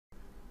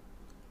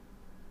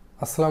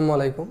আসসালামু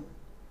আলাইকুম।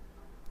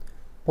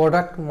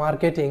 Product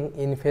marketing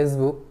in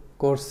Facebook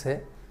কোর্সে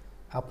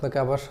আপনাকে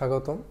আবার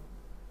স্বাগতম।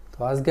 তো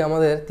আজকে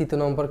আমাদের 3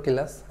 নম্বর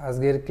ক্লাস।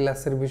 আজকের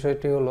ক্লাসের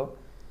বিষয়টি হলো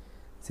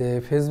যে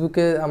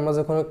ফেসবুকে আমরা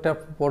যখন একটা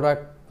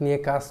প্রোডাক্ট নিয়ে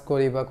কাজ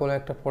করি বা কোনো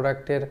একটা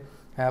প্রোডাক্টের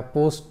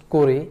পোস্ট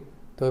করি,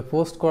 তো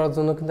পোস্ট করার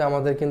জন্য কিন্তু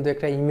আমাদের কিন্তু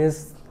একটা ইমেজ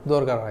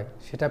দরকার হয়।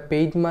 সেটা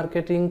পেইড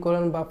মার্কেটিং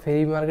করেন বা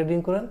ফ্রি মার্কেটিং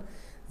করেন,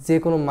 যে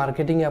কোনো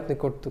মার্কেটিংয়ে আপনি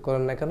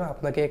করেন না কেন,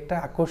 আপনাকে একটা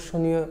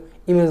আকর্ষণীয়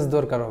ইমেজ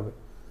দরকার হবে।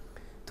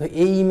 তো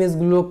এই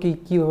ইমেজগুলো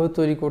কীভাবে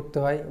তৈরি করতে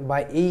হয় বা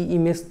এই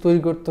ইমেজ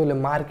তৈরি করতে হলে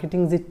মার্কেটিং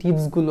যে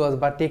টিপসগুলো আছে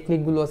বা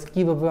টেকনিকগুলো আছে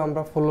কীভাবে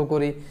আমরা ফলো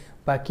করি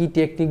বা কী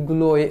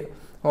টেকনিকগুলো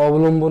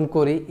অবলম্বন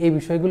করি, এই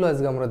বিষয়গুলো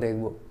আজকে আমরা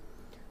দেখব।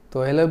 তো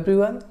hello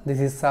everyone, this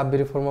is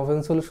Sabbir from open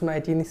solution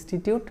IT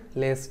institute.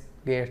 Let's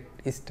get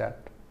start.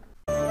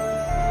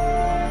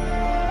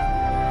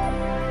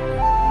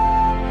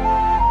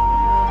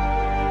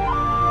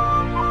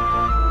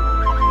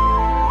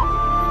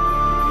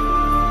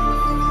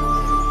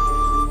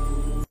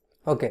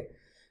 ওকে,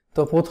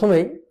 তো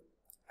প্রথমেই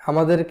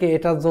আমাদেরকে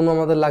এটার জন্য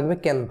আমাদের লাগবে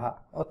ক্যানভা।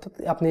 অর্থাৎ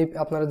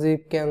আপনার যে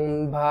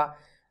ক্যানভা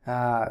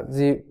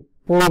যে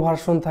প্রো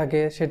ভার্সন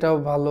থাকে সেটাও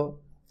ভালো,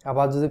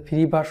 আবার যদি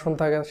ফ্রি ভার্সন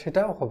থাকে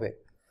সেটাও হবে,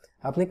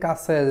 আপনি কাজ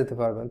চালিয়ে যেতে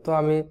পারবেন। তো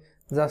আমি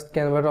জাস্ট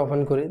ক্যানভাটা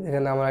ওপেন করি,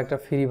 এখানে আমার একটা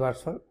ফ্রি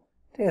ভার্সন,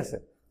 ঠিক আছে।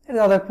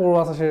 যাদের প্রো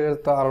আছে সেটা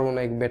তো আরও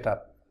অনেক বেটার।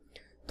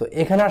 তো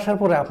এখানে আসার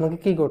পরে আপনাকে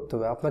কি করতে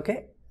হবে, আপনাকে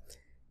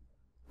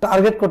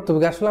টার্গেট করতে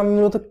হবে আসলে আমি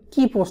মূলত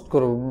কি পোস্ট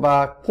করব বা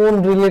কোন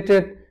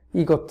রিলেটেড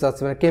করতে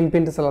চাচ্ছে, মানে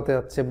ক্যাম্পেইনটা চালাতে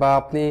যাচ্ছে, বা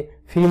আপনি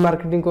ফ্রি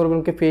মার্কেটিং করবেন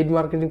কি পেইড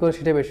মার্কেটিং করবেন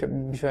সেটা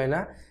বিষয় না,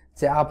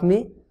 যে আপনি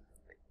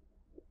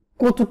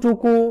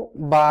কতটুকু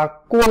বা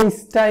কোন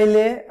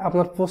স্টাইলে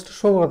আপনার পোস্ট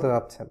শো করতে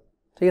যাচ্ছেন,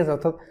 ঠিক আছে।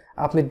 অর্থাৎ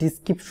আপনি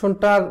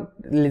ডিসক্রিপশনটার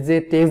যে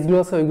টেক্সটগুলো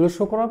আছে ওইগুলো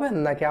শো করাবেন,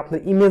 নাকি আপনি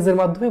ইমেজের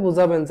মাধ্যমে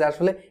বোঝাবেন যে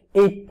আসলে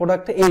এই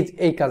প্রোডাক্টে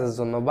এই কাজের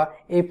জন্য বা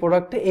এই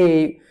প্রোডাক্টে এই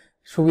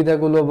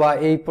সুবিধাগুলো বা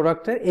এই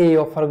প্রোডাক্টের এই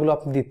অফারগুলো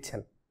আপনি দিচ্ছেন,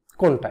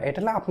 কোনটা,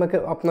 এটা না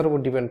আপনার উপর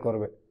ডিপেন্ড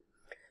করবে।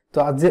 তো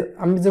আজ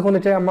আমি যখন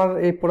এটা আমার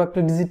এই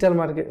প্রোডাক্টটা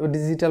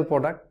ডিজিটাল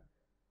প্রোডাক্ট,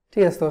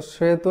 ঠিক আছে, তো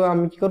সেহেতু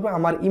আমি কি করবো,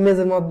 আমার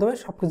ইমেজের মাধ্যমে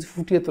সবকিছু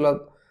ফুটিয়ে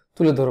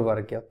তুলে ধরবো আর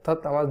কি। অর্থাৎ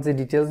আমার যে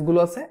ডিটেলসগুলো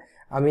আছে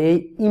আমি এই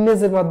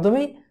ইমেজের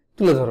মাধ্যমেই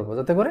তুলে ধরবো,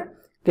 যাতে করে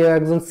কেউ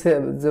একজন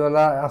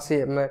যারা আসে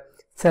মানে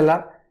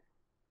সেলার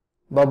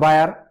বা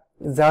বায়ার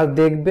যা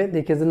দেখবে,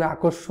 দেখে যেন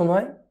আকর্ষণ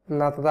হয়,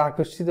 না তারা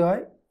আকর্ষিত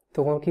হয়,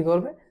 তখন কি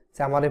করবে,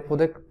 যে আমার এই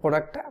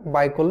প্রোডাক্টটা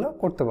বাই করলেও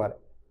করতে পারে।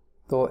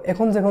 তো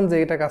এখন যখন যে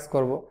এটা কাজ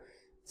করব,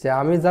 যে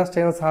আমি জাস্ট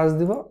এখানে সার্চ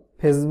দিব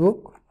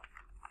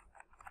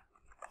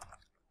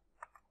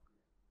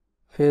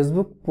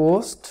ফেসবুক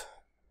পোস্ট,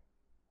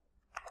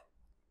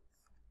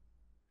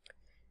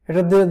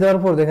 এটা দিয়ে দেওয়ার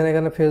পর দেখেন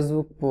এখানে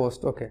ফেসবুক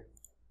পোস্ট। ওকে,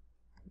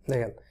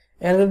 দেখেন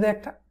এখানে যদি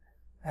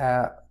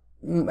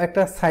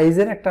একটা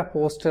সাইজের একটা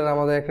পোস্টের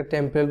আমাদের একটা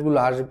টেমপ্লেটগুলো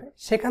আসবে,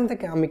 সেখান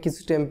থেকে আমি কিছু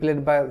টেমপ্লেট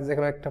বা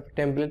যেখানে একটা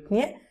টেমপ্লেট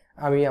নিয়ে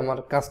আমি আমার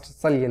কাজটা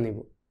চালিয়ে নিব।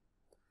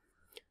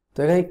 তো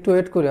এখানে একটু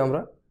ওয়েট করি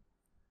আমরা।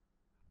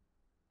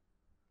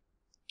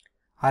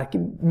 আর কি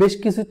বেশ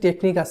কিছু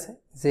টেকনিক আছে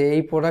যে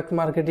এই প্রোডাক্ট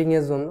মার্কেটিং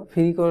এর জন্য,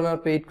 ফ্রি করেন আর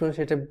পেইড করেন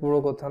সেটা বড়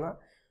কথা না,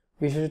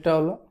 বিষয়টা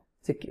হলো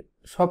যে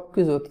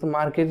সবকিছু অর্থাৎ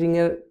মার্কেটিং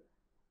এর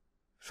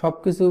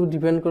সবকিছু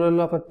ডিপেন্ড করে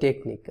হলো আপনার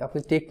টেকনিক। আপনি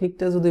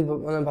টেকনিকটা যদি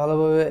মানে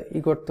ভালোভাবে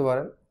করতে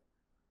পারেন,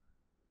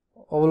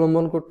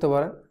 অবলম্বন করতে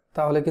পারেন,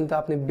 তাহলে কিন্তু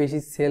আপনি বেশি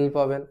সেল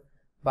পাবেন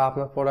বা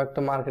আপনার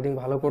প্রোডাক্টটা মার্কেটিং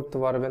ভালো করতে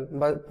পারবেন,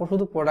 বা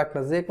শুধু প্রোডাক্ট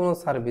না, যে কোনো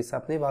সার্ভিস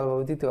আপনি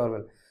ভালোভাবে দিতে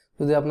পারবেন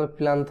যদি আপনার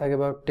প্ল্যান থাকে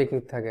বা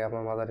টেকনিক থাকে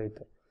আপনার মাথার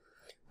ভিতরে।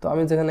 তো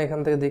আমি যেখানে এখান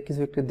থেকে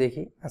কিছু একটু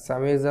দেখি, আচ্ছা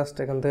আমি জাস্ট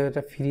এখান থেকে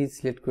একটা ফ্রি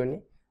সিলেক্ট করে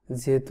নিই,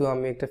 যেহেতু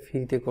আমি একটা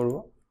ফ্রিতে করব।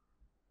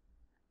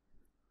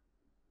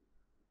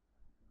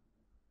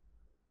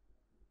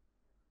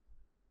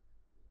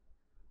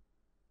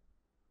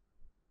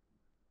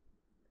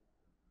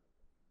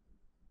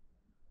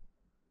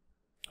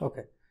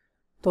 ওকে,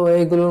 তো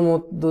এইগুলোর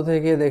মধ্য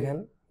থেকে দেখেন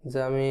যে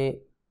আমি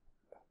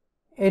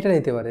এটা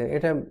নিতে পারি,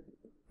 এটা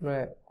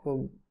মানে খুব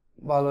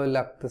ভালোই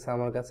লাগতেছে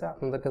আমার কাছে।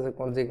 আপনাদের কাছে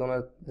যে কোনো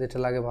যেটা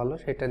লাগে ভালো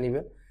সেটা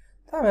নেবেন।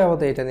 তো আমি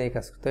আপাতত এটা নিয়ে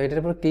কাজ করি। তো এটার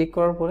উপর ক্লিক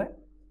করার পরে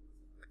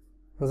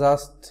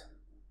জাস্ট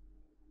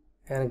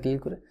এখানে ক্লিক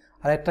করে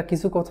আর একটা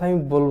কিছু কথা আমি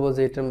বলবো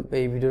যে এটা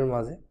এই ভিডিওর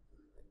মাঝে,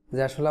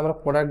 যে আসলে আমরা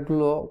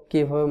প্রোডাক্টগুলো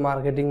কীভাবে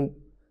মার্কেটিং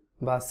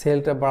বা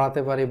সেলটা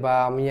বাড়াতে পারি, বা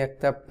আমি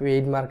একটা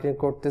পেইড মার্কেটিং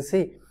করতেছি,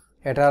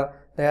 এটার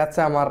দেখা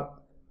যাচ্ছে আমার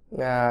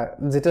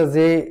যেটা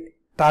যে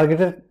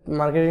টার্গেটের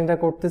মার্কেটিংটা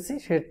করতেছি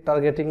সে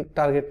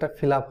টার্গেটটা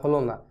ফিল আপ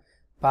হলো না,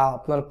 বা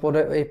আপনার পরে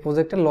এই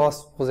প্রজেক্টটা লস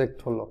প্রজেক্ট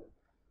হলো,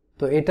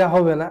 তো এটা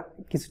হবে না।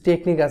 কিছু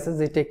টেকনিক আছে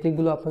যে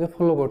টেকনিকগুলো আপনাকে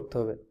ফলো করতে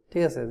হবে,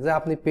 ঠিক আছে। যে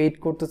আপনি পেইড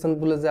করতেছেন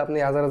বলে যে আপনি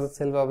হাজার হাজার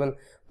সেল পাবেন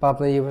বা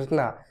আপনার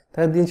না,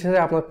 তাহলে দিন শেষে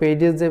আপনার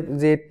পেইডে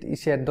যে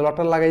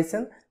ডলারটা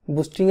লাগাইছেন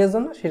বুস্টিং এর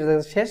জন্য সেটা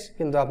শেষ,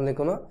 কিন্তু আপনি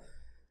কোনো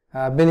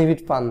বেনিফিট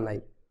পান নাই,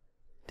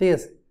 ঠিক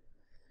আছে।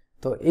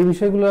 তো এই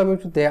বিষয়গুলো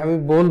আমি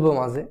বলবো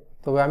মাঝে,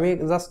 তবে আমি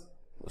জাস্ট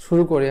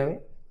শুরু করি আমি।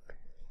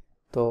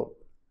 তো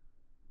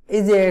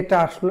এই যে এটা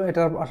আসলো,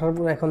 এটা আসার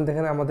পর এখন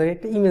দেখেন আমাদের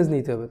একটা ইমেজ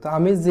নিতে হবে। তো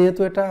আমি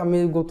যেহেতু এটা আমি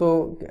গত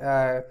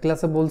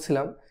ক্লাসে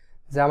বলছিলাম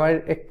যে আমার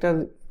একটা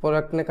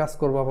প্রোডাক্ট নিয়ে কাজ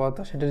করবো আপাতত,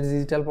 সেটা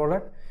ডিজিটাল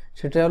প্রোডাক্ট,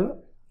 সেটা হলো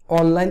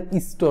অনলাইন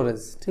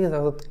স্টোরেজ, ঠিক আছে,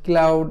 অর্থাৎ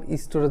ক্লাউড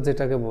স্টোরেজ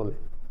যেটাকে বলে।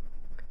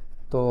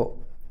 তো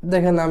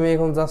দেখেন আমি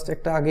এখন জাস্ট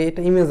একটা আগে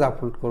একটা ইমেজ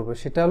আপলোড করব,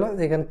 সেটা হলো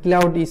এখানে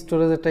ক্লাউড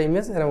স্টোরেজ একটা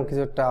ইমেজ, এরকম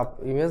কিছু একটা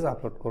ইমেজ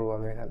আপলোড করব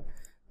আমি এখানে।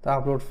 তো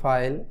আপলোড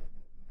ফাইল,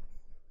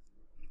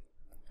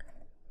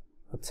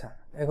 আচ্ছা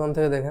এখন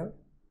থেকে দেখেন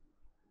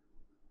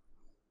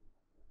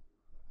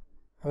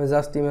আমি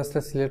জাস্ট ইমেজটা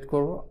সিলেক্ট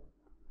করব,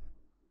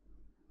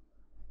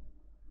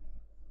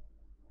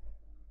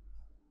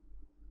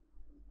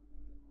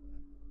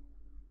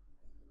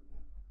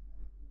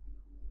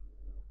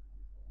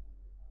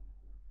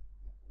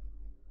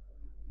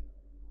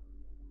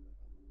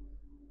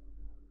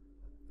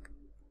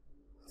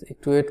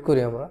 একটু ওয়েট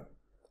করি আমরা,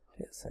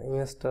 ঠিক আছে।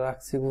 ইমেজটা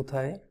রাখছি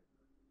কোথায়,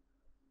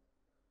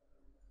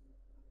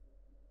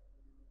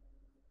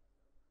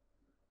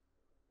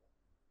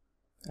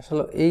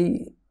 আসলে এই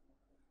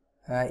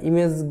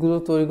ইমেজগুলো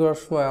তৈরি করার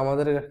সময়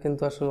আমাদের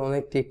কিন্তু আসলে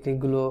অনেক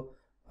টেকনিকগুলো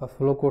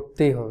ফলো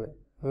করতেই হবে।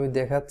 আমি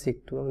দেখাচ্ছি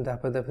একটু, আমি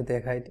ধাপে ধাপে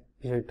দেখাই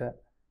বিষয়টা।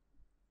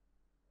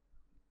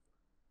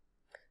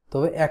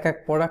 তবে এক এক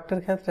প্রোডাক্টের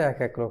ক্ষেত্রে এক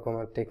এক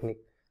রকমের টেকনিক,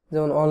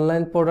 যেমন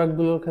অনলাইন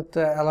প্রোডাক্টগুলোর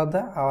ক্ষেত্রে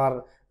আলাদা, আর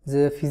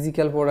যে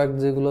ফিজিক্যাল প্রোডাক্ট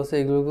যেগুলো আছে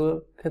এগুলোর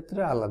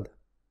ক্ষেত্রে আলাদা।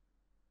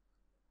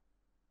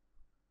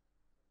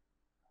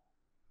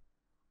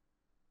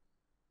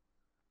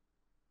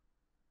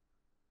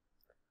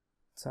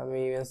 আচ্ছা আমি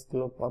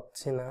ইমেজগুলো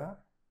পাচ্ছি না,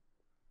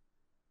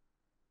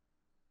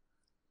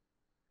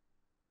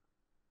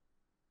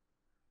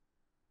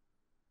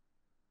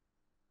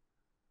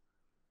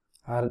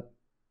 আর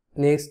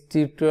নেক্সট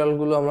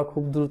টিউটোরিয়ালগুলো আমরা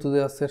খুব দ্রুত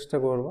দেওয়ার চেষ্টা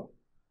করব।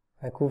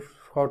 খুব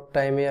শর্ট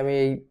টাইমে আমি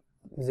এই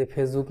যে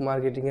ফেসবুক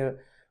মার্কেটিংয়ের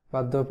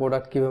মাধ্যমে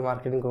প্রোডাক্ট কীভাবে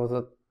মার্কেটিং করবো,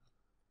 অর্থাৎ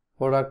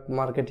প্রোডাক্ট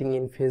মার্কেটিং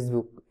ইন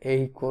ফেসবুক,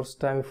 এই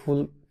কোর্সটা আমি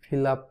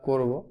ফিল আপ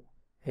করবো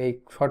এই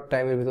শর্ট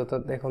টাইমের ভিতর।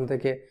 অর্থাৎ এখন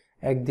থেকে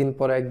একদিন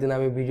পর একদিন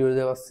আমি ভিডিও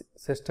দেওয়ার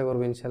চেষ্টা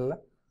করবো ইনশাল্লাহ।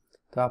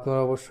 তো আপনারা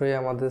অবশ্যই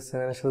আমাদের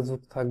চ্যানেলের সাথে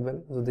যুক্ত থাকবেন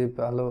যদি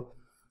ভালো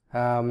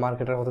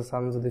মার্কেটার হতে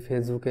চান, যদি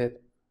ফেসবুকের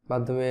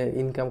মাধ্যমে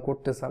ইনকাম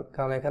করতে চান।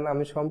 কারণ এখানে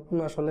আমি সম্পূর্ণ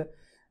আসলে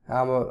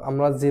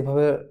আমরা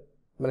যেভাবে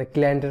মানে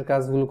ক্লায়েন্টের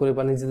কাজগুলো করি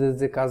বা নিজেদের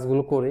যে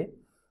কাজগুলো করি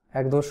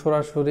একদম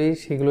সরাসরি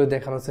সেগুলোই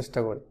দেখানোর চেষ্টা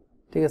করি,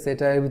 ঠিক আছে।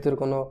 এটা এর ভিতরে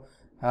কোনো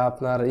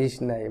আপনার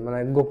নাই, মানে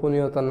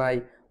গোপনীয়তা নাই,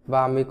 বা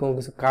আমি কোনো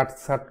কিছু কাট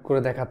সাট করে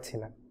দেখাচ্ছি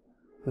না।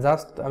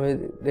 জাস্ট আমি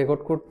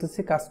রেকর্ড করতেছি,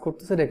 কাজ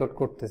করতেছি, রেকর্ড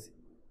করতেছি,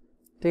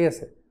 ঠিক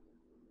আছে।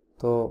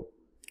 তো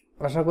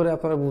আশা করি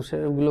আপনারা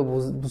এগুলো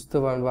বুঝতে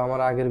পারবেন, বা আমার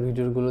আগের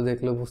ভিডিওগুলো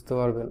দেখলেও বুঝতে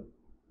পারবেন,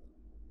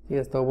 ঠিক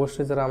আছে। তো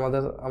অবশ্যই যারা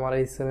আমার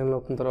এই চ্যানেল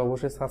নতুন তারা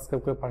অবশ্যই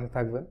সাবস্ক্রাইব করে পাশে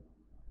থাকবেন,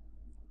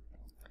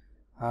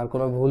 আর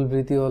কোনো ভুল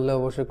ভ্রান্তি হলে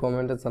অবশ্যই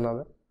কমেন্টে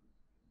জানাবেন,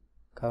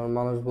 কারণ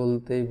মানুষ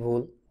বলতেই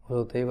ভুল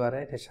হতেই পারে,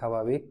 এটা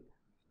স্বাভাবিক।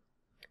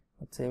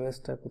 আচ্ছা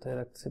ইমেজটা কোথায়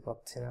রাখছি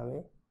পাচ্ছি না আমি,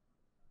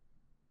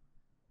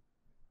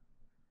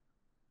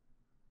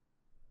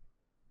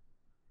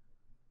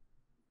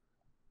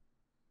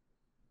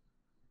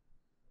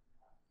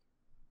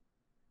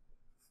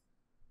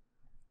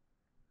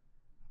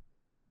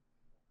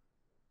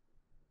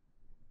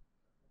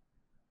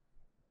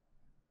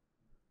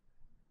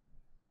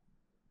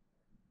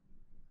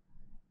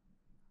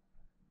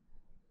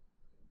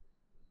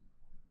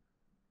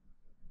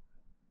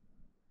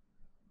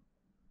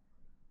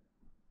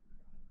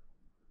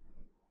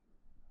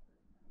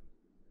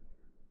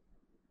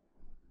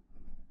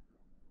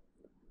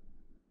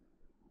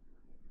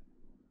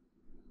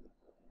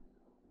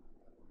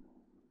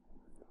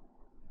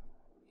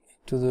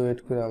 একটু ওয়েট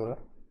করি আমরা।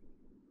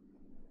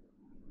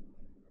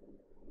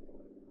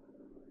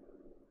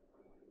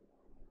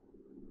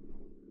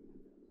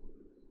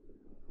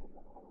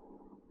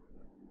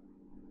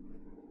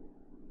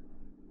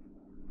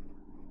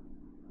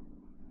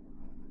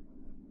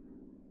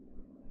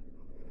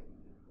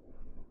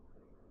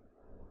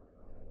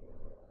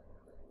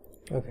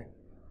 ওকে,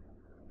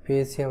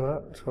 পেয়েছি আমরা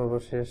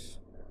সর্বশেষ।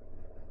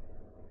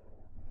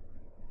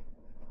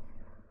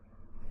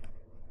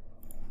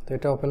 তো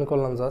এটা ওপেন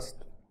করলাম জাস্ট।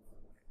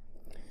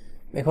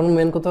 এখন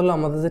মেন কথা হলো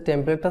আমাদের যে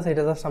টেমপ্লেটটা আছে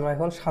এটা জাস্ট আমরা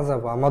এখন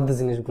সাজাবো আমাদের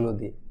জিনিসগুলো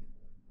দিয়ে,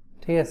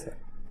 ঠিক আছে।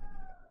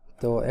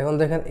 তো এখন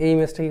দেখেন এই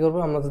ইমেজটা কী করবো,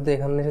 আমরা যদি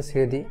এখানে এসে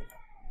ছেড়ে দিই,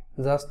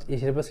 জাস্ট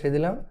ইসের উপর ছেড়ে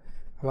দিলাম,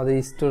 আমাদের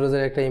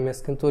স্টোরেজের একটা ইমেজ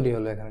কিন্তু তৈরি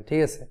হলো এখানে,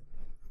 ঠিক আছে।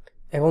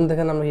 এখন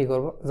দেখেন আমরা কী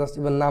করবো, জাস্ট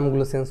এবার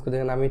নামগুলো চেঞ্জ করে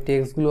দেখেন আমি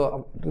টেক্সটগুলো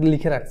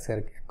লিখে রাখছি আর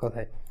কি এক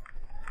কথায়।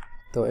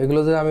 তো এগুলো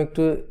যদি আমি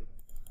একটু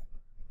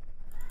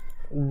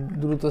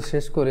দ্রুত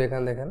শেষ করি,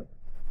 এখানে দেখেন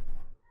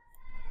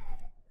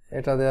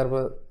এটা দেওয়ার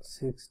পর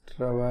 6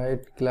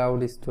 TB ক্লাউড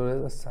স্টোরেজ।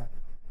 আচ্ছা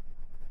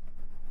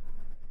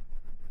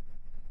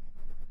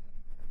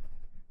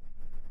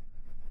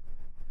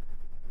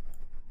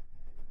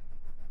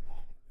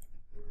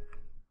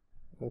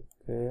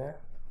ওকে,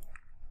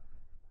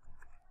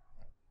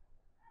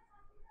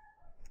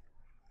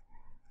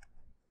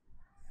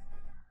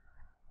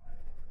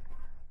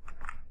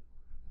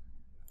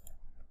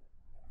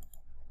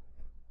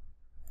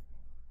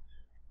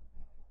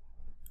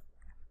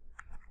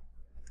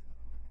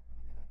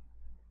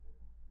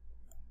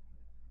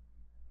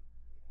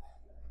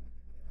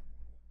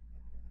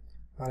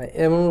 মানে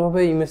এমন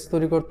ভাবে ইমেজ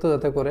তৈরি করতে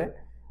যাতে করে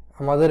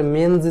আমাদের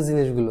মেন যে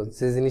জিনিসগুলো,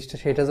 যে জিনিসটা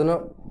সেটা যেন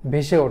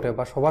ভেসে ওঠে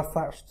বা সবার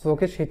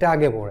চোখে সেটা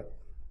আগে পড়ে,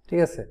 ঠিক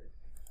আছে।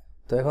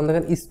 তো এখন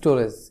দেখেন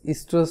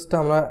স্টোরেজটা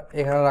আমরা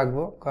এখানে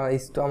রাখবো, কারণ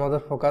আমাদের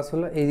ফোকাস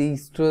হলো এই যে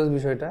স্টোরেজ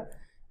বিষয়টা,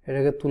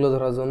 এটাকে তুলে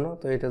ধরার জন্য।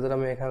 তো এটা যদি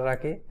আমি এখানে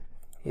রাখি,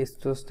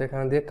 স্টোরেজটা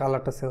এখানে দিয়ে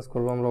কালারটা চেঞ্জ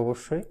করবো আমরা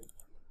অবশ্যই,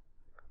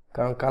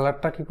 কারণ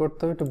কালারটা কি করতে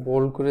হবে একটু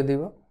বোল্ড করে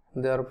দিব,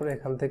 দেওয়ার পরে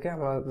এখান থেকে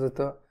আমরা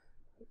যেহেতু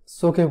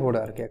চোখে পড়ে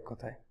আর কি এক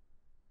কথায়।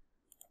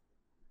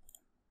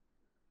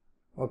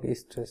 ওকে,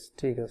 স্ট্রেস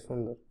ঠিক আছে,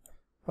 সুন্দর।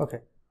 ওকে,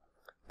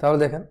 তাহলে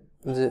দেখেন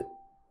যে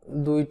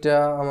দুইটা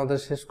আমাদের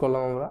শেষ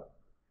করলাম আমরা।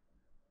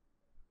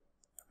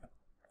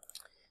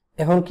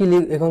 এখন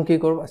কি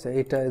করবো, আচ্ছা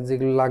এটা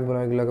যেগুলো লাগবে না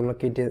এগুলো আমরা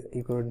কেটে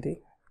করে দিই,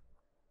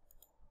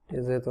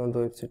 যেহেতু আমাদের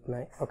ওয়েবসাইট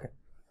নাই। ওকে,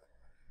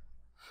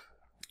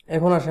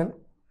 এখন আসেন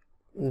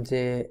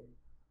যে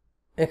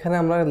এখানে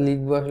আমরা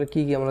লিখবো আসলে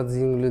কি কি আমরা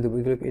জিনিসগুলো দেবো,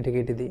 এগুলো এটা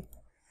কেটে দিই,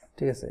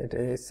 ঠিক আছে। এটা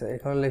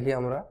এখানে লিখি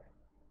আমরা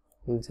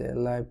যে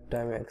লাইফ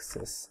টাইম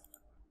অ্যাক্সেস,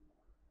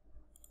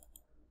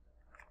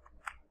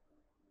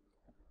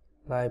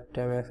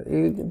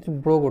 এই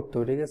ব্রো করতে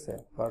হবে, ঠিক আছে।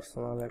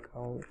 পার্সোনাল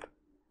অ্যাকাউন্ট,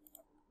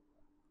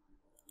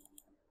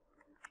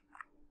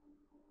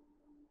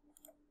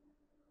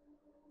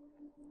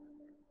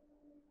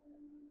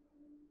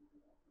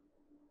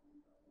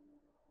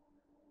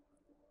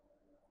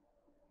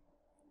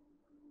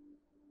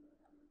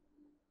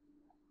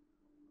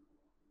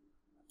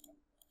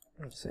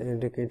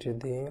 কেটে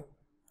দিয়ে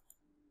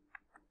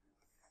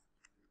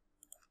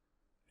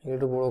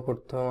একটু বড়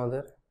করতে হবে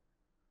আমাদের।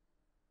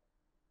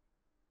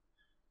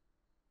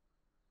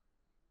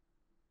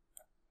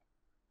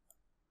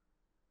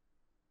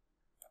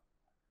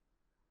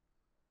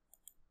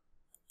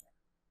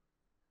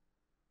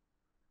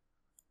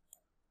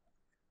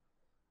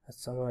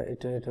 আচ্ছা, আমরা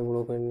এটা বড়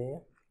করে নিয়ে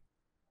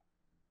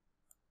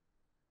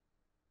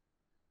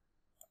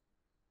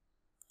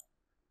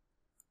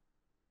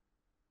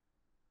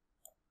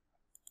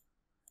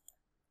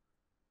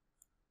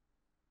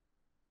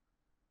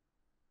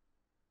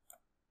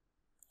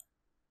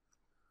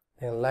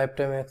life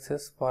time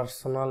access,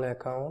 personal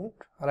account,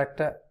 আর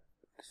একটা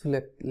কিছু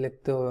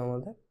লিখতে হবে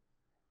আমাদের।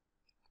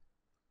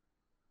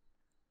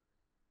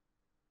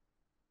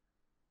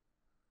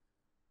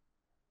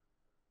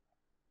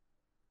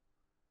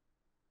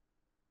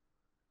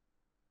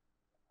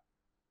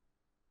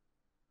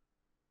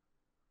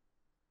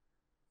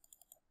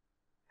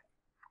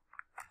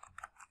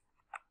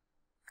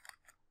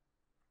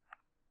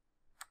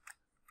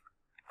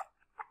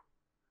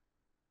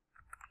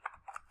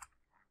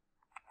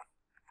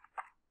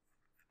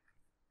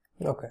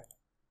 ওকে,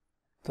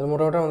 তাহলে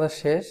মোটামুটি আমাদের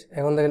শেষ।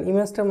 এখন দেখেন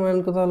ইমেজটা মেন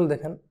কথা হলো,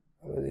 দেখেন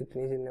আমি যদি একটু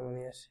নিজের নামে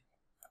নিয়ে আসি,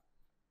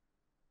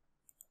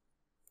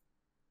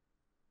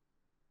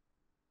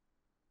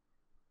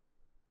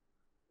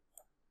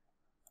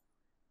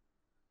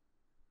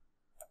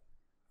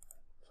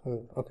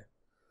 ওকে।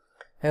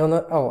 এখন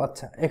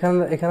আচ্ছা,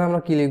 এখানে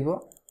আমরা কি লিখবো,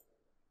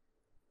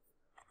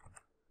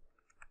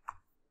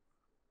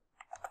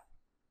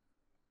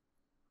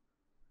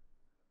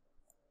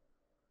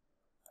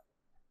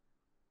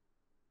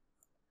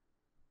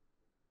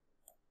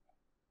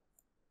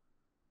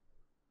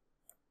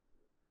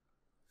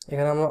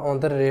 এখানে আমরা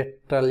আমাদের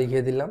রেটটা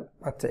লিখে দিলাম।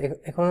 আচ্ছা,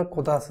 এখন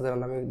কথা আছে,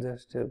 দাঁড়ান আমি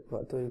জাস্ট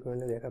তৈরি করে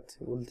নিয়ে দেখাচ্ছি,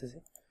 বলতেছি।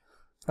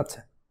 আচ্ছা,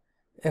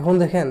 এখন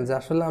দেখেন যে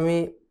আসলে আমি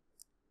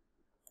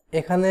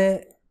এখানে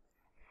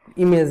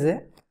ইমেজে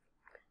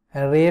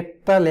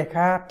রেটটা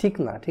লেখা ঠিক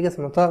না, ঠিক আছে,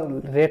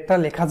 রেটটা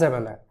লেখা যাবে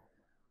না।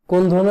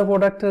 কোন ধরনের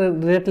প্রোডাক্টের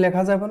রেট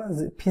লেখা যাবে না,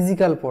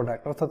 ফিজিক্যাল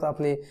প্রোডাক্ট, অর্থাৎ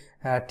আপনি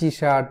টি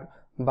শার্ট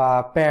বা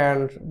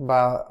প্যান্ট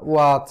বা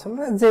ওয়াচ,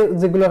 মানে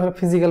যেগুলো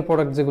ফিজিক্যাল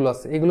প্রোডাক্ট যেগুলো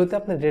আছে, এগুলোতে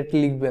আপনি রেট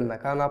লিখবেন না।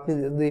 কারণ আপনি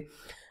যদি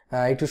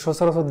একটু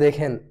সচরাচর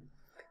দেখেন,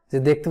 যে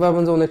দেখতে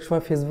পাবেন যে অনেক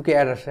সময় ফেসবুকে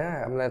অ্যাড আসে,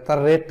 হ্যাঁ, মানে তার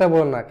রেটটা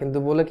বলে না, কিন্তু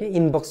বলে কি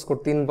ইনবক্স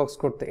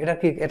করতে।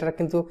 এটা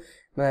কিন্তু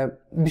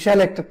বিশাল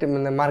একটা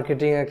মানে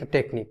মার্কেটিং একটা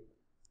টেকনিক।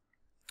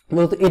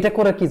 মূলত এটা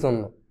করে কি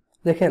জন্য,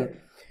 দেখেন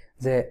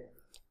যে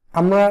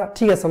আমরা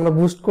ঠিক আছে, আমরা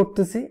বুস্ট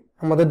করতেছি,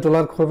 আমাদের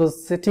ডলার খরচ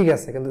হচ্ছে, ঠিক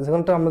আছে,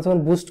 কিন্তু আমরা যখন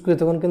বুস্ট করি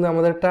তখন কিন্তু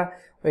আমাদের একটা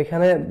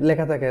ওইখানে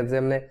লেখা থাকে যে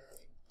মানে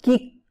কি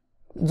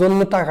জন্য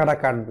টাকাটা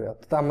কাটবে,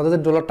 অর্থাৎ আমাদের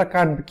ডলারটা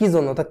কাটবে কি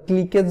জন্য, অর্থাৎ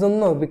ক্লিকের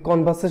জন্য,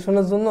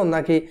 কনভারসেশনের জন্য,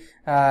 নাকি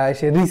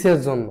সে রিচের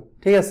জন্য,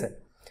 ঠিক আছে।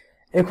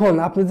 এখন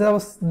আপনি যা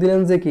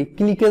দিলেন যে কি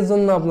ক্লিকের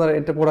জন্য আপনার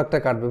এটা প্রোডাক্টটা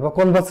কাটবে, বা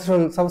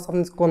কনভারসেশন, সাপোজ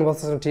আপনি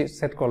কনভারসেশন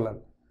সেট করলেন,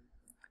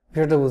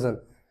 বিষয়টা বুঝেন।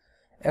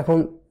 এখন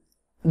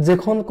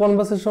যখন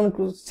কনভারসেশন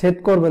সেট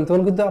করবেন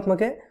তখন কিন্তু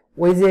আপনাকে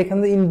ওই যে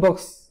এখানে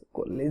ইনবক্স,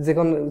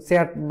 যখন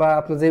চ্যাট বা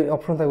আপনার যে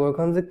অপশন থাকবে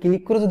ওখানে যে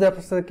ক্লিক করে যদি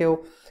আপনার সাথে কেউ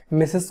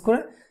মেসেজ করে,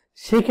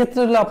 সেই ক্ষেত্রে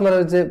হলে আপনার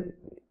যে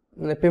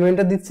মানে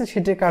পেমেন্টটা দিচ্ছে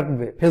সেটা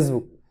কাটবে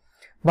ফেসবুক।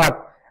 বাট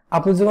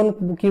আপনি যখন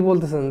কি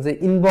বলতেছেন যে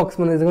ইনবক্স,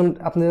 মানে যখন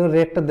আপনি যখন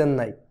রেটটা দেন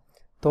নাই,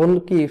 তখন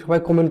কি সবাই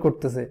কমেন্ট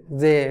করতেছে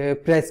যে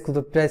প্রাইস কত,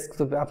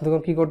 আপনি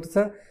তখন কি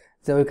করতেছেন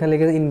যে ওইখানে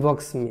লিখে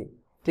ইনবক্স মি,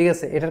 ঠিক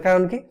আছে। এটার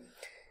কারণ কি,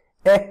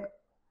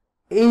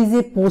 এই যে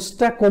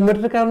পোস্টটা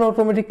কমেন্টের কারণে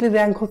অটোমেটিকলি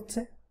র্যাঙ্ক হচ্ছে,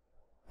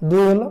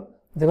 দুই হলো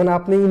যখন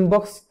আপনি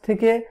ইনবক্স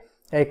থেকে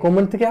এই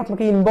কমেন্ট থেকে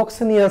আপনাকে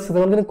ইনবক্সে নিয়ে আসছে,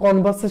 তখন কিন্তু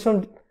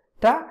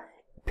কনভারসেশনটা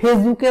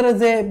ফেসবুকের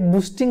যে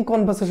বুস্টিং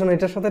কনভারসেশন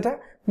এটার সাথে এটা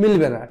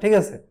মিলবে না, ঠিক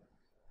আছে?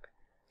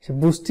 সে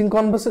বুস্টিং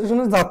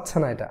কনভারসেশনে যাচ্ছে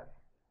না এটা।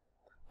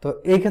 তো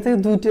এই ক্ষেত্রে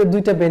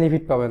দুইটা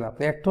বেনিফিট পাবেন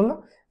আপনি। একটা হলো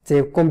যে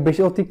কম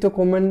বেশি অতিরিক্ত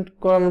কমেন্ট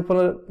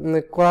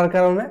করার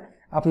কারণে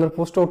আপনার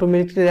পোস্ট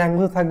অটোমেটিকলি র্যাঙ্ক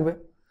হতে থাকবে।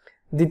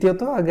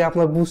 দ্বিতীয়ত আগে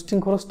আপনার বুস্টিং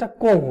খরচটা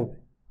কম হবে,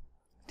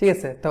 ঠিক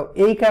আছে? তো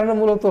এই কারণে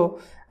মূলত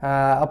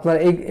আপনার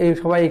এই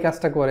সবাই এই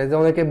কাজটা করে, যে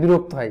অনেকে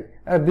বিরক্ত হয়।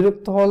 আর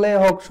বিরক্ত হলে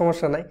হোক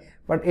সমস্যা নাই,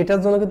 বাট এটার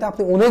জন্য কিন্তু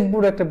আপনি অনেক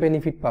বড় একটা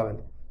বেনিফিট পাবেন,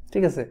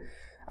 ঠিক আছে?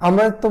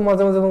 আমরা তো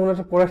মাঝে মাঝে কোনো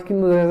একটা প্রোডাক্ট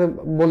কিনবো,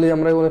 বলি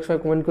আমরা অনেক সময়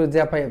কমেন্ট করি যে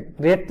ভাই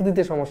রেটটা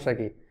দিতে সমস্যা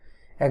কি,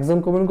 একজন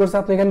কমেন্ট করছে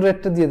আপনি এখানে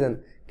রেটটা দিয়ে দেন,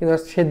 কিন্তু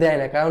সে দেয়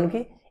না। কারণ কি?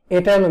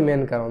 এটা হলো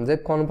মেন কারণ, যে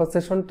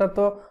কনভারসেশনটা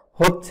তো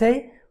হচ্ছেই,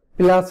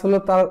 প্লাস হলো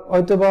তার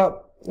হয়তো বা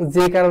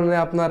যে কারণে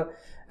আপনার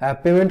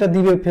পেমেন্টটা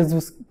দিবে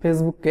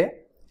ফেসবুককে,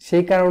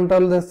 সেই কারণটা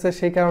হলো যাচ্ছে,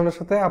 সেই কারণের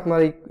সাথে আপনার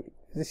এই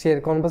সে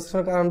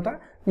কনভারসেশনের কারণটা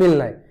মিল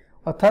নাই।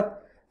 অর্থাৎ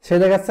সে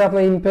দেখাচ্ছে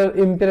আপনার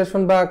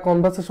ইম্প্রেশন বা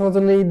কনভারসেশনের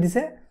জন্য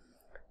দিছে,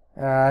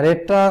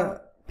 রেটটা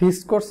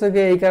ফিক্সড করছে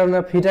যে এই কারণে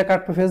ফিটা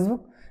কাটবে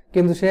ফেসবুক,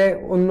 কিন্তু সে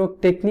অন্য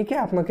টেকনিকে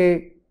আপনাকে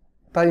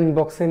তার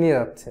ইনবক্সে নিয়ে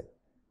যাচ্ছে।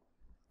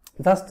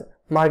 জাস্ট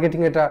মার্কেটিং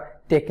এটা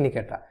টেকনিক,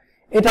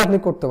 এটা আপনি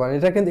করতে পারেন।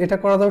 এটা কিন্তু এটা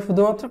করা যাবে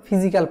শুধুমাত্র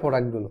ফিজিক্যাল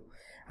প্রোডাক্টগুলো।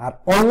 আর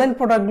অনলাইন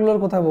প্রোডাক্টগুলোর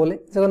কথা বলে,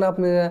 যেমন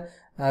আপনি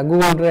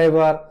গুগল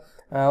ড্রাইভার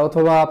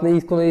অথবা আপনি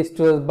কোনো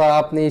স্টোরেজ বা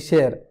আপনি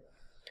শেয়ার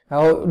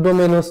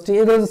ডোমেন হোস্টিং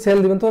এগুলো সেল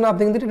দিবেন, তখন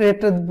আপনি কিন্তু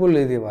রেটটা বলে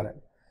দিতে পারেন।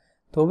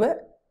 তবে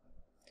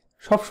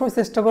সবসময়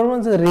চেষ্টা করবেন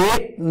যে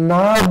রেট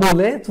না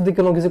বলে যদি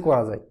কোনো কিছু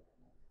করা যায়।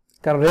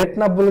 কারণ রেট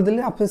না বলে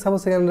দিলে আপনি সাপোজ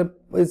সেখানে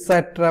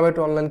 4 টেরাবাইট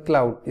অনলাইন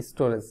ক্লাউড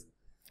স্টোরেজ,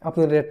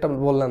 আপনি রেটটা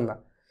বললেন না,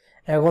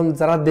 এখন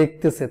যারা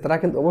দেখতেছে তারা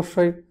কিন্তু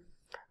অবশ্যই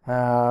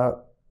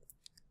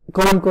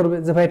কমেন্ট করবে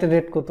যে ভাই এটা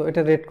রেট কত,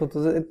 এটা রেট কত,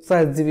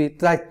 4 জিবি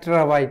 4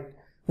 টেরাবাইট,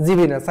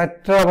 জিবি না 4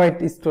 টেরাবাইট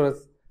স্টোরেজ,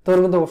 তখন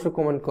কিন্তু অবশ্যই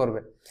কমেন্ট করবে।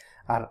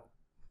 আর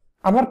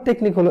আমার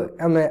টেকনিক হলো,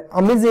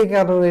 আমি যে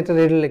কারণে এটা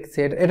রেট লিখছি,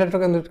 এটা একটা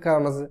কিন্তু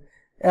কারণ আছে।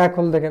 এক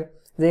হল দেখেন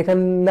যে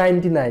এখানে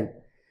 99,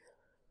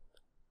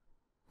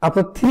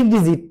 আপনার 3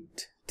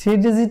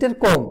 ডিজিটের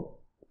কম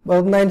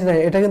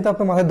 99, এটা কিন্তু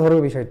আপনার মাথায়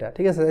ধরবে বিষয়টা,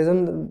 ঠিক আছে? এই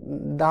জন্য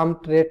দাম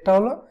রেটটা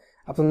হলো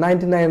আপনার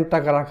 99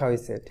 টাকা রাখা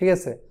হয়েছে, ঠিক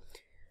আছে?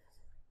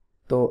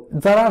 তো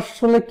যারা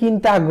আসলে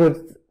কিনতে আগ্রহী,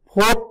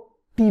 4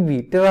 টিবি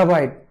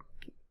টেরাবাইট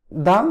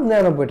দাম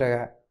 99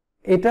 টাকা,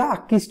 এটা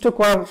আকৃষ্ট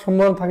করার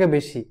সম্ভাবনা থাকে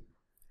বেশি,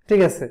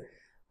 ঠিক আছে?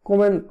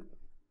 কমেন্ট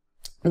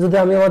যদি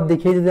আমি আবার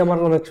দেখেই, যদি আমার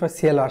অনেক সময়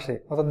সেল আসে,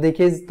 অর্থাৎ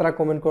দেখেই তারা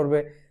কমেন্ট করবে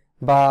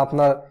বা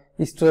আপনার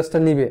স্টোরেজটা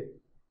নিবে,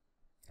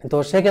 তো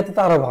সেক্ষেত্রে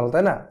তো আরো ভালো,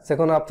 তাই না?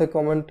 যখন আপনি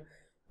কমেন্ট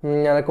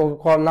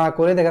না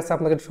করে দেখা যাচ্ছে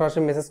আপনাকে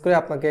সরাসরি মেসেজ করে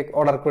আপনাকে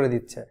অর্ডার করে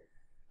দিচ্ছে,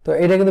 তো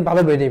এটা কিন্তু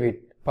ভালো বেনিফিট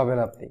পাবেন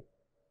আপনি।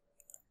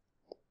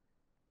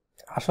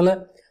 আসলে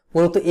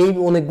মূলত এই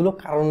অনেকগুলো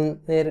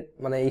কারণের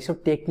মানে এইসব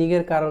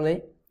টেকনিকের কারণে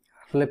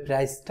আসলে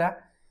প্রাইসটা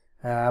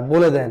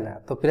বলে দেয় না।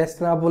 তো প্রাইস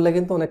না বললে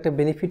কিন্তু অনেকটা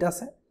বেনিফিট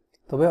আছে।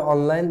 তবে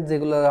অনলাইন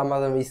যেগুলো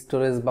আমাদের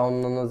স্টোরেজ বা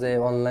অন্যান্য যে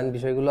অনলাইন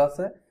বিষয়গুলো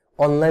আছে,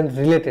 অনলাইন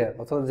রিলেটেড,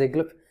 অর্থাৎ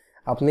যেগুলো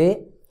আপনি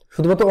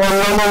শুধুমাত্র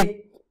অনলাইনে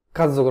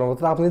কার্যক্রম,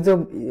 অর্থাৎ আপনি যে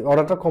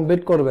অর্ডারটা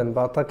কমপ্লিট করবেন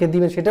বা তাকে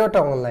দিবেন, সেটাও একটা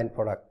অনলাইন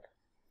প্রোডাক্ট।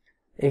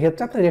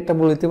 এক্ষেত্রে আপনি রেটটা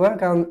বলে দিতে পারেন,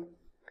 কারণ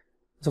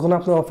যখন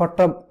আপনার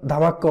অফারটা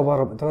ধামাকা অফার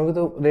হবে, তখন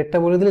কিন্তু রেটটা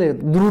বলে দিলে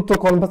দ্রুত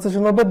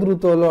কনভারসেশন হবে,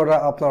 দ্রুত হলে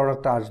আপনার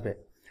অর্ডারটা আসবে।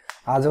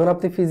 আর যখন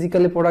আপনি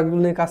ফিজিক্যালি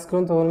প্রোডাক্টগুলো নিয়ে কাজ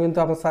করেন, তখন কিন্তু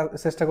আপনার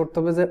চেষ্টা করতে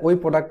হবে যে ওই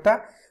প্রোডাক্টটা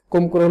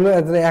কম করে হলেও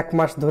 1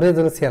 মাস ধরে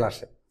যেন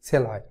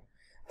সেল হয়।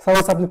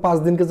 সাপোজ আপনি 5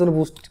 দিনকে জন্য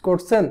বুস্ট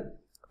করছেন,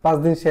 5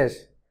 দিন শেষ,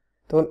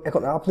 তখন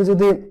এখন আপনি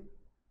যদি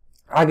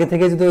আগে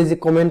থেকে যদি ওই যে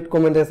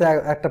কমেন্ট আছে,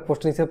 একটা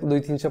পোস্ট নিচে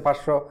 200, 300,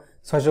 500,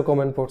 600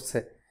 কমেন্ট পড়ছে,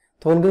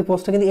 তখন কিন্তু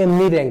পোস্টটা কিন্তু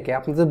এমনি র্যাঙ্কে,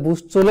 আপনি যদি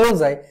বুস্ট চলেও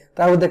যায়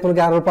তারপর দেখবেন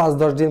কি আরো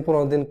 5-10 দিন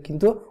 15 দিন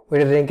কিন্তু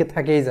ওইটা র্যাঙ্কে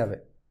থাকেই যাবে।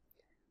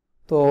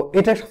 তো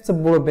এটা সবচেয়ে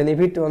বড়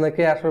বেনিফিট।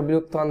 অনেকে আসলে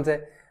বিরক্ত হন যে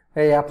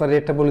এই আপনার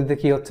রেটটা বলে দিতে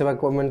কি হচ্ছে, বা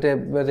কমেন্টে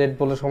রেট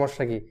বলে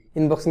সমস্যা কি,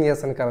 ইনবক্স নিয়ে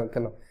আসেন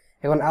কেন?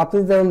 এখন আপনি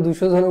যেমন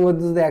 200 জনের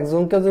মধ্যে যদি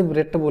একজনকে যদি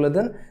রেটটা বলে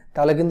দেন,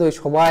 তাহলে কিন্তু ওই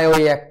সবাই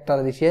ওই একটা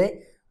বিষয়ে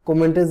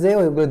কমেন্টে যেয়ে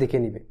ওইগুলো দেখে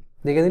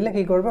নিলে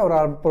কি করবে, ওরা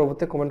আর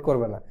পরবর্তী কমেন্ট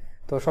করবে না।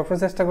 তো সবসময়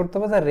চেষ্টা করতে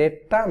হবে যে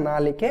রেটটা না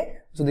লিখে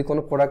যদি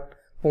কোনো প্রোডাক্ট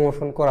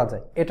প্রমোশন করা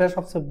যায়, এটা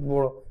সবচেয়ে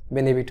বড়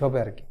বেনিফিট হবে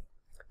আর কি।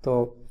 তো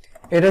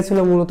এটা ছিল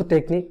মূলত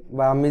টেকনিক,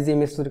 বা আমি যে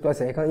ইমেজ তৈরি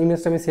করেছি, এখন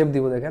ইমেজটা আমি সেভ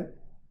দিব, দেখেন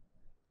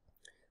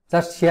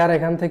জাস্ট শেয়ার,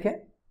 এখান থেকে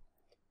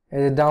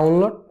এই যে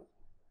ডাউনলোড,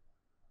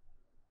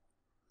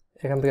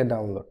 এখান থেকে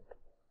ডাউনলোড।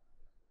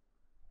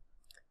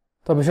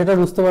 তো বিষয়টা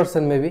বুঝতে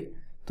পারছেন মেবি।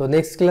 তো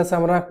নেক্সট ক্লাসে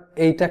আমরা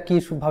এইটা কি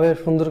ভাবে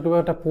সুন্দর করে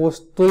একটা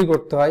পোস্ট তৈরি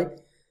করতে হয়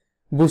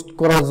বুস্ট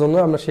করার জন্য,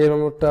 আমরা সেই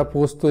একটা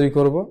পোস্ট তৈরি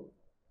করব,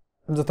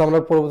 যাতে আমরা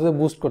পরবর্তীতে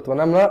বুস্ট করতে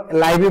পারি, আমরা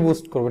লাইভে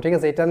বুস্ট করব, ঠিক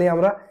আছে? এটা নিয়ে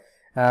আমরা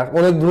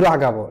অনেক দূর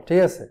আগাবো, ঠিক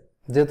আছে?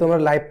 যেহেতু আমরা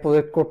লাইভ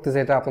প্রজেক্ট করতেছি,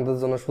 এটা আপনাদের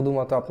জন্য,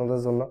 শুধুমাত্র আপনাদের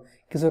জন্য,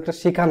 কিছু একটা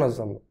শেখানোর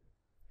জন্য,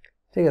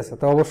 ঠিক আছে?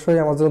 তো অবশ্যই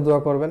আমার জন্য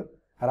দোয়া করবেন,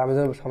 আর আমি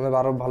যেন সামনে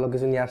আরো ভালো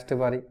কিছু নিয়ে আসতে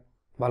পারি,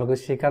 ভালো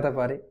কিছু শেখাতে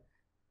পারি।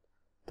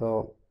 তো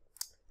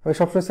আমি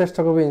সবসময় চেষ্টা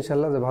করবো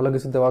ইনশাল্লাহ যে ভালো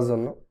কিছু দেওয়ার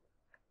জন্য।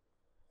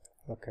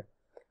 ওকে,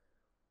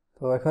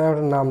 তো এখানে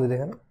একটা নাম দিয়ে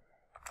দেখেন,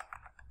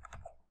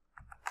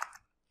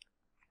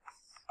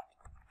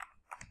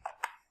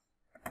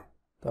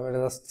 তো আমি এটা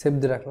জাস্ট সেভ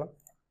দিয়ে রাখলাম।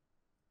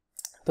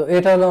 তো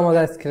এটা হলো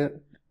আমাদের আজকের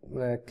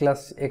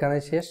ক্লাস এখানে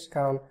শেষ,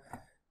 কারণ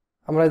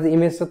আমরা যে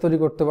ইমেজটা তৈরি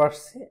করতে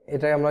পারছি,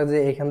 এটাই আমরা যে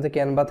এখান থেকে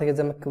ক্যানভা থেকে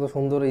যে আমরা কত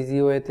সুন্দর ইজি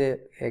ওয়েতে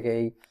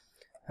এই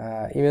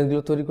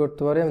ইমেজগুলো তৈরি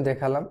করতে পারি আমি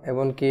দেখালাম,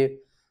 এমনকি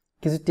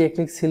কিছু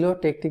টেকনিক ছিল,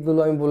 টেকনিকগুলো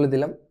আমি বলে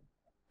দিলাম।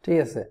 ঠিক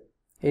আছে,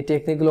 এই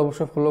টেকনিকগুলো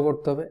অবশ্যই ফলো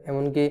করতে হবে।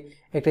 এমনকি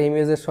একটা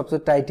ইমেজের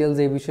সবচেয়ে টাইটেল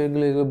যে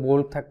বিষয়গুলো, এগুলো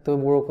বোল্ড থাকতে হবে,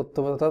 বড় করতে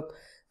হবে, অর্থাৎ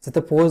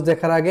যাতে পোস্ট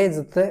দেখার আগে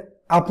যাতে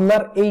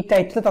আপনার এই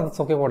টাইটেলটা তাদের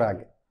চোখে পড়ে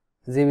আগে,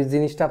 যে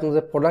জিনিসটা আপনার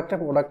যে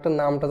প্রোডাক্টের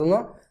নামটা যেন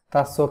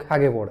তার চোখে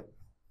আগে পড়ে,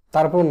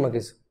 তারপর অন্য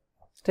কিছু।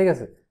 ঠিক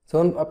আছে,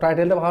 যখন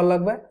টাইটেলটা ভালো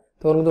লাগবে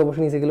তখন কিন্তু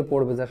অবশ্যই নিচে গেলে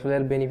পড়বে যে আসলে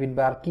এর বেনিফিট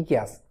বা আর কি কি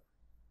আছে।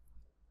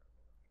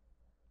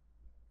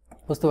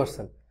 বুঝতে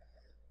পারছেন?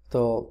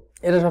 তো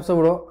এটা সবচেয়ে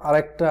বড়।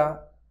 আরেকটা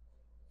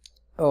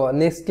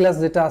নেক্সট ক্লাস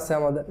যেটা আছে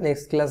আমাদের,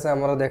 নেক্সট ক্লাসে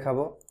আমরা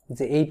দেখাবো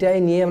যে এইটাই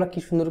নিয়ে আমরা কি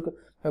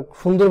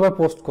সুন্দরভাবে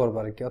পোস্ট করবো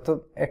আর কি। অর্থাৎ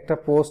একটা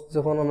পোস্ট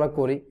যখন আমরা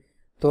করি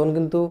তখন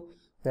কিন্তু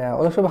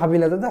অনেক সময় ভাবি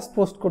না যে জাস্ট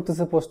পোস্ট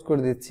করতেছে, পোস্ট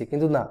করে দিচ্ছি,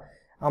 কিন্তু না,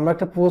 আমরা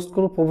একটা পোস্ট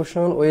করবো,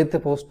 প্রফেশনাল ওয়েতে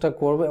পোস্টটা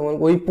করবো, এবং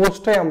ওই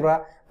পোস্টটাই আমরা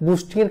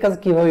বুস্টিং এর কাছে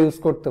কিভাবে ইউজ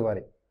করতে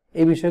পারি,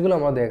 এই বিষয়গুলো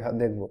আমরা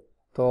দেখবো।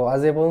 তো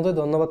আজ এ পর্যন্ত,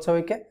 ধন্যবাদ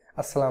সবাইকে,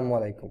 আসসালামু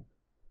আলাইকুম।